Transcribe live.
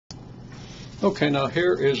Okay, now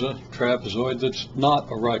here is a trapezoid that's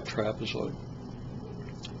not a right trapezoid.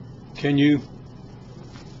 Can you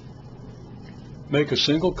make a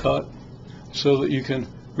single cut so that you can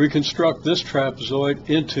reconstruct this trapezoid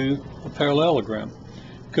into a parallelogram?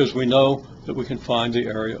 Because we know that we can find the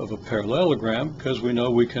area of a parallelogram, because we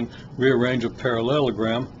know we can rearrange a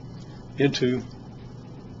parallelogram into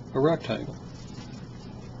a rectangle.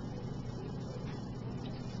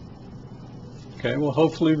 Okay, well,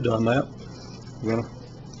 hopefully we've done that. I'm going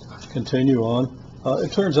to continue on.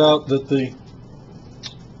 It turns out that the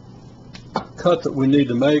cut that we need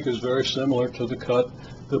to make is very similar to the cut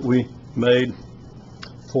that we made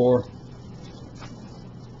for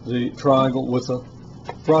the triangle with a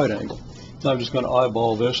right angle. Now I'm just going to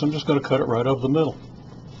eyeball this. I'm just going to cut it right up the middle.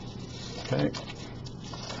 Okay.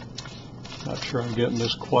 Not sure I'm getting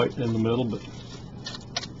this quite in the middle, but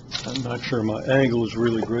I'm not sure my angle is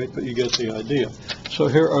really great, but you get the idea. So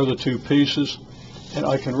here are the two pieces, and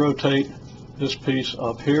I can rotate this piece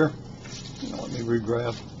up here. Let me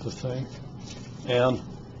re-grab the thing. And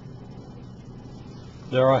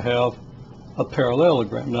there I have a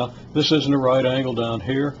parallelogram. Now, this isn't a right angle down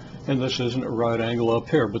here, and this isn't a right angle up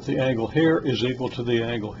here, but the angle here is equal to the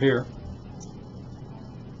angle here,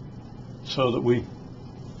 so that we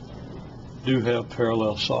do have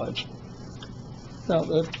parallel sides. Now,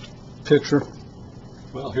 that picture,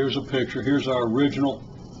 well, here's a picture. Here's our original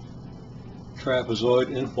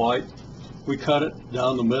trapezoid in white. We cut it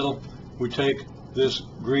down the middle. We take this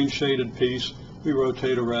green shaded piece, we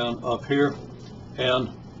rotate around up here, and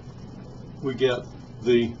we get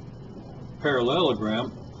the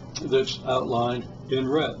parallelogram that's outlined in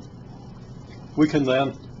red. We can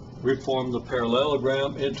then reform the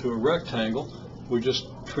parallelogram into a rectangle. We just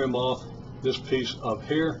trim off this piece up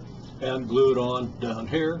here and glue it on down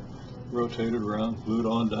here, rotate it around, glue it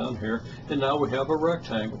on down here, and now we have a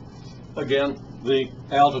rectangle. Again, the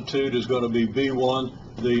altitude is going to be B1.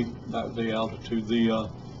 The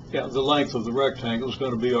length of the rectangle is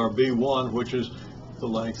going to be our B1, which is the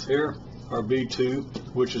length here, our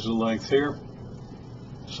B2, which is the length here.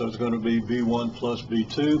 So it's going to be B1 plus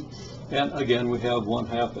B2, and again we have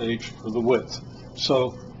 1/2 h for the width.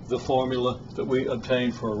 So the formula that we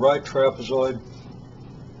obtained for a right trapezoid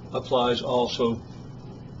applies also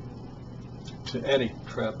to any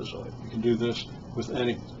trapezoid. You can do this with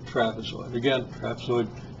any trapezoid. Again, trapezoid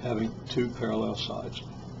having two parallel sides.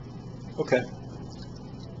 Okay.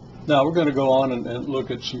 Now we're going to go on and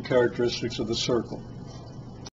look at some characteristics of the circle.